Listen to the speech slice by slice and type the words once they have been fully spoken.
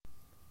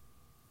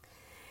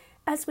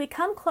As we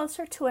come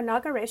closer to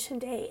Inauguration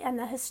Day and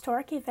the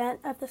historic event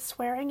of the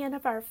swearing in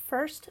of our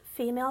first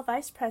female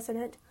vice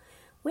president,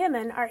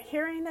 women are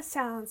hearing the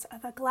sounds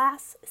of a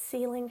glass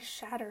ceiling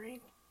shattering.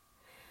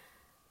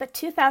 But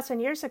 2,000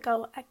 years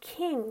ago, a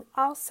king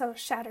also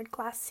shattered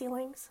glass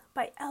ceilings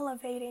by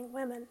elevating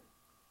women.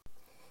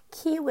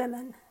 Key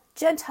women,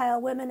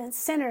 Gentile women, and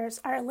sinners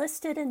are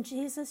listed in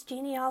Jesus'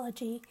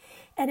 genealogy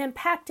and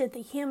impacted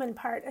the human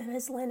part of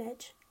his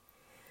lineage.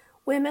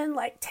 Women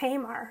like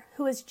Tamar,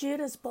 who was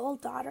Judah's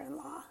bold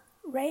daughter-in-law,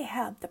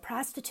 Rahab the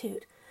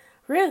prostitute,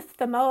 Ruth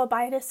the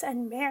Moabitess,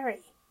 and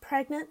Mary,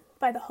 pregnant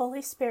by the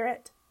Holy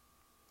Spirit.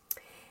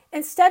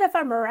 Instead of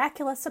a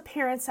miraculous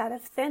appearance out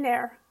of thin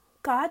air,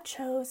 God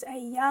chose a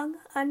young,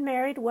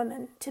 unmarried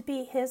woman to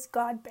be his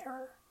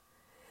God-bearer.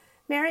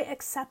 Mary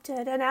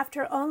accepted, and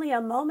after only a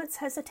moment's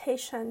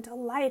hesitation,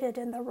 delighted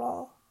in the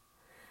role.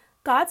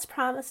 God's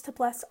promise to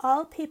bless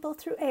all people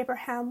through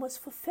Abraham was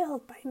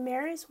fulfilled by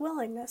Mary's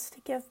willingness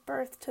to give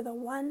birth to the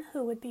one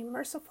who would be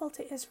merciful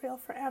to Israel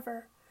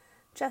forever,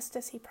 just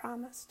as he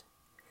promised.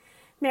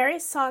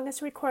 Mary's song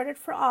is recorded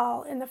for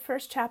all in the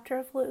first chapter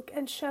of Luke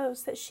and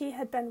shows that she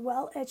had been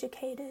well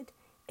educated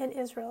in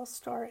Israel's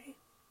story.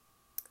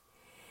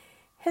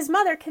 His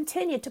mother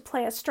continued to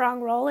play a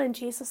strong role in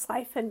Jesus'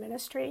 life and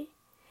ministry.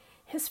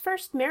 His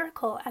first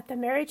miracle at the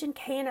marriage in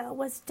Cana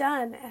was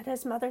done at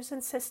his mother's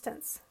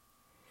insistence.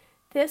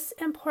 This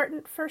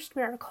important first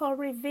miracle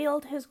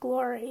revealed his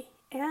glory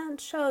and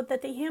showed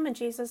that the human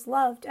Jesus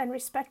loved and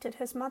respected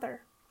his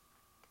mother.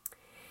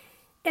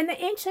 In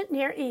the ancient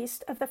Near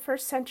East of the 1st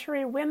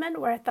century, women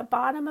were at the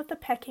bottom of the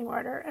pecking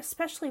order,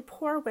 especially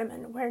poor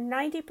women, where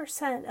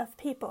 90% of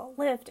people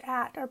lived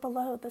at or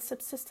below the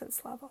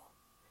subsistence level.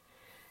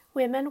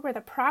 Women were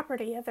the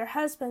property of their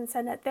husbands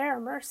and at their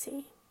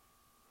mercy.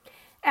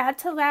 Add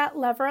to that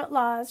Levirate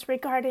laws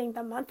regarding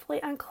the monthly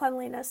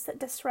uncleanliness that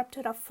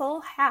disrupted a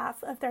full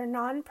half of their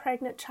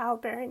non-pregnant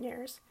childbearing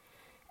years,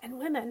 and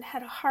women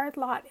had a hard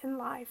lot in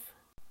life.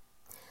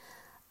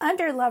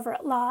 Under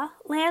Levirate law,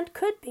 land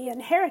could be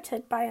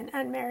inherited by an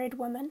unmarried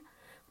woman,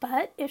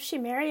 but if she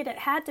married, it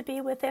had to be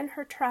within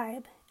her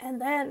tribe, and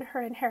then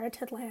her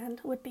inherited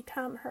land would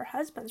become her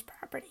husband's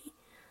property,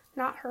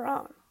 not her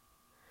own.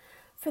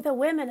 For the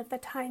women of the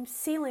time,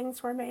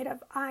 ceilings were made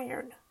of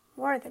iron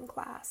more than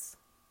glass.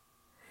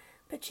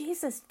 But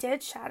Jesus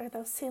did shatter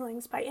those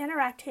ceilings by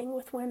interacting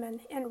with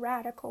women in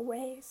radical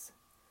ways.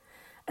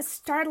 A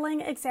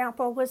startling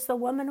example was the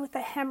woman with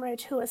the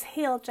hemorrhage who was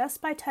healed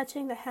just by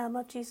touching the hem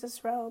of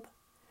Jesus' robe.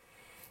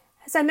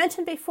 As I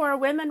mentioned before,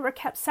 women were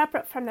kept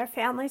separate from their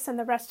families and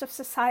the rest of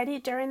society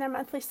during their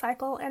monthly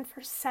cycle and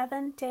for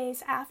 7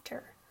 days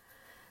after.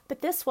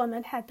 But this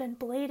woman had been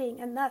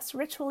bleeding and thus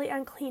ritually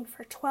unclean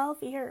for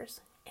 12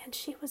 years, and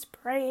she was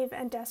brave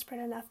and desperate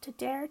enough to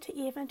dare to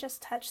even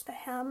just touch the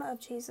hem of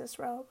Jesus'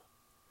 robe.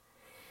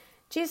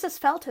 Jesus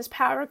felt his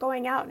power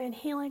going out and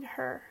healing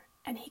her,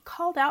 and he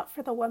called out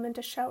for the woman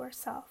to show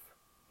herself.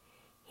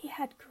 He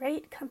had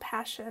great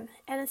compassion,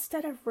 and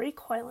instead of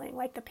recoiling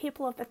like the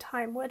people of the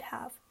time would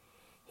have,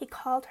 he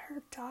called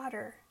her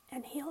daughter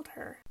and healed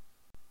her.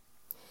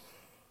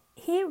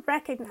 He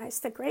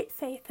recognized the great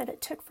faith that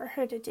it took for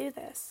her to do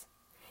this.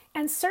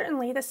 And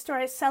certainly the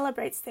story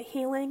celebrates the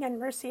healing and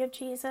mercy of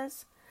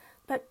Jesus,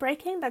 but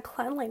breaking the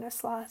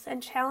cleanliness laws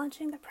and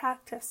challenging the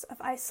practice of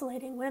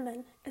isolating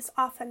women is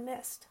often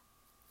missed.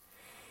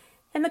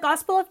 In the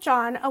Gospel of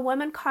John, a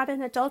woman caught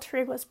in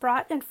adultery was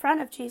brought in front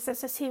of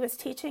Jesus as he was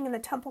teaching in the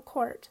temple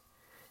court.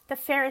 The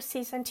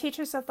Pharisees and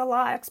teachers of the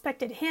law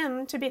expected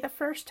him to be the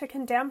first to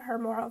condemn her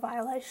moral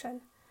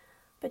violation,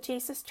 but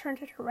Jesus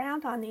turned it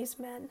around on these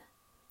men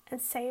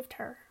and saved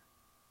her.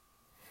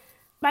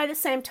 By the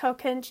same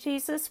token,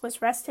 Jesus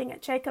was resting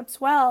at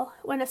Jacob's well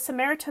when a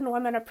Samaritan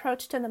woman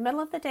approached in the middle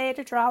of the day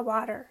to draw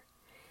water.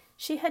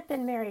 She had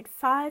been married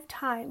 5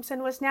 times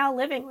and was now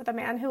living with a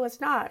man who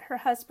was not her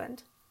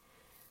husband.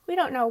 We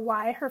don't know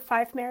why her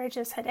 5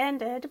 marriages had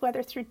ended,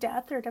 whether through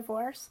death or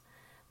divorce,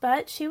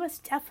 but she was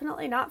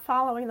definitely not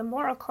following the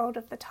moral code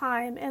of the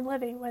time and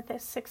living with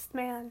this 6th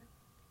man.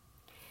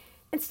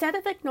 Instead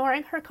of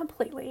ignoring her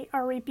completely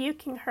or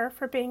rebuking her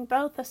for being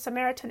both a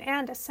Samaritan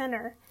and a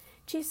sinner,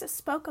 Jesus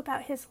spoke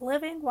about his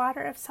living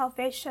water of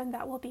salvation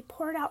that will be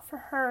poured out for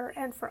her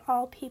and for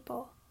all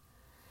people.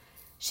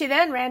 She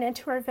then ran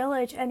into her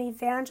village and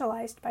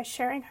evangelized by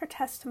sharing her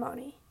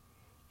testimony,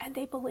 and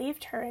they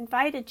believed her,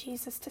 invited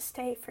Jesus to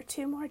stay for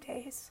 2 more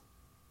days.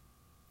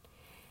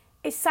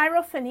 A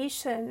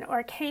Syrophoenician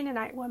or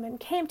Canaanite woman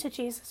came to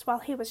Jesus while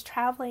he was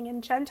traveling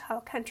in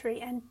Gentile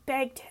country and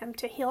begged him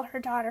to heal her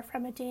daughter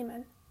from a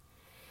demon.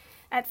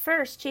 At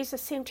first,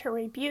 Jesus seemed to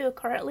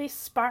rebuke or at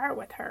least spar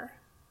with her,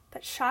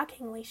 but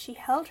shockingly, she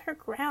held her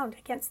ground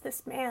against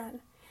this man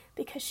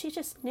because she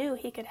just knew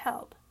he could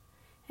help,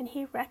 and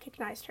he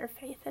recognized her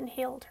faith and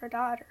healed her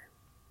daughter.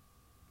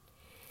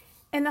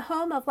 In the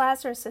home of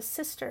Lazarus'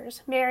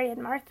 sisters, Mary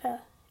and Martha,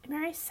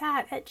 Mary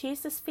sat at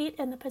Jesus' feet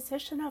in the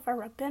position of a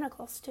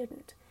rabbinical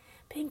student,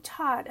 being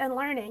taught and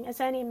learning as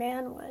any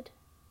man would.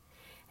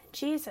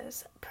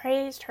 Jesus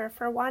praised her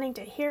for wanting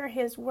to hear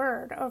his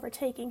word over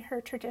taking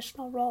her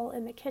traditional role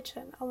in the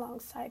kitchen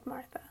alongside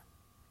Martha.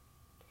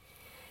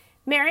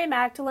 Mary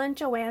Magdalene,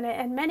 Joanna,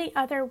 and many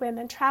other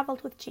women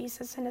traveled with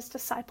Jesus and his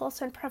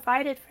disciples and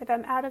provided for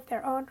them out of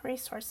their own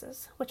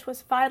resources, which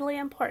was vitally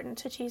important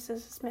to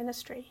Jesus'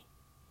 ministry.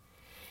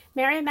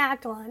 Mary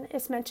Magdalene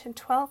is mentioned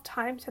 12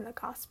 times in the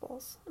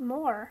Gospels,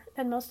 more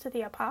than most of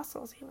the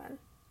apostles even.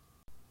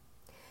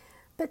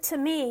 But to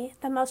me,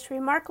 the most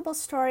remarkable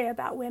story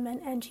about women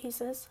and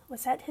Jesus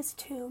was at his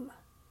tomb.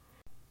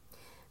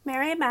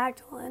 Mary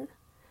Magdalene,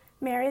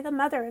 Mary the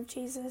mother of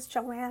Jesus,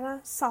 Joanna,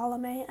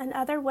 Salome, and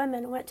other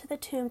women went to the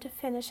tomb to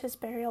finish his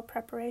burial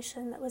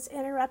preparation that was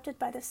interrupted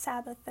by the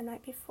Sabbath the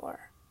night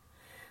before.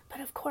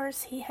 But of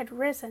course he had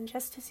risen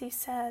just as he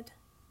said.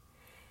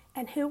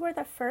 And who were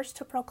the first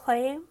to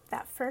proclaim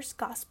that first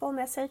gospel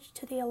message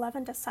to the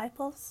 11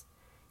 disciples?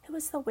 It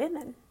was the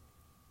women.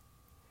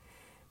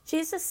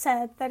 Jesus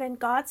said that in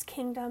God's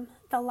kingdom,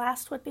 the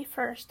last would be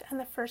first and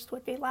the first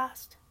would be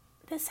last.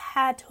 This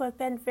had to have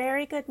been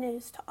very good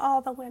news to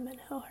all the women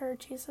who heard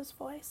Jesus'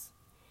 voice.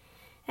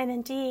 And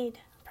indeed,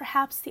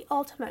 perhaps the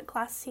ultimate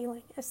glass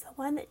ceiling is the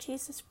one that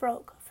Jesus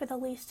broke for the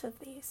least of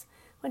these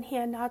when he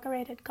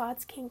inaugurated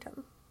God's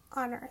kingdom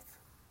on earth.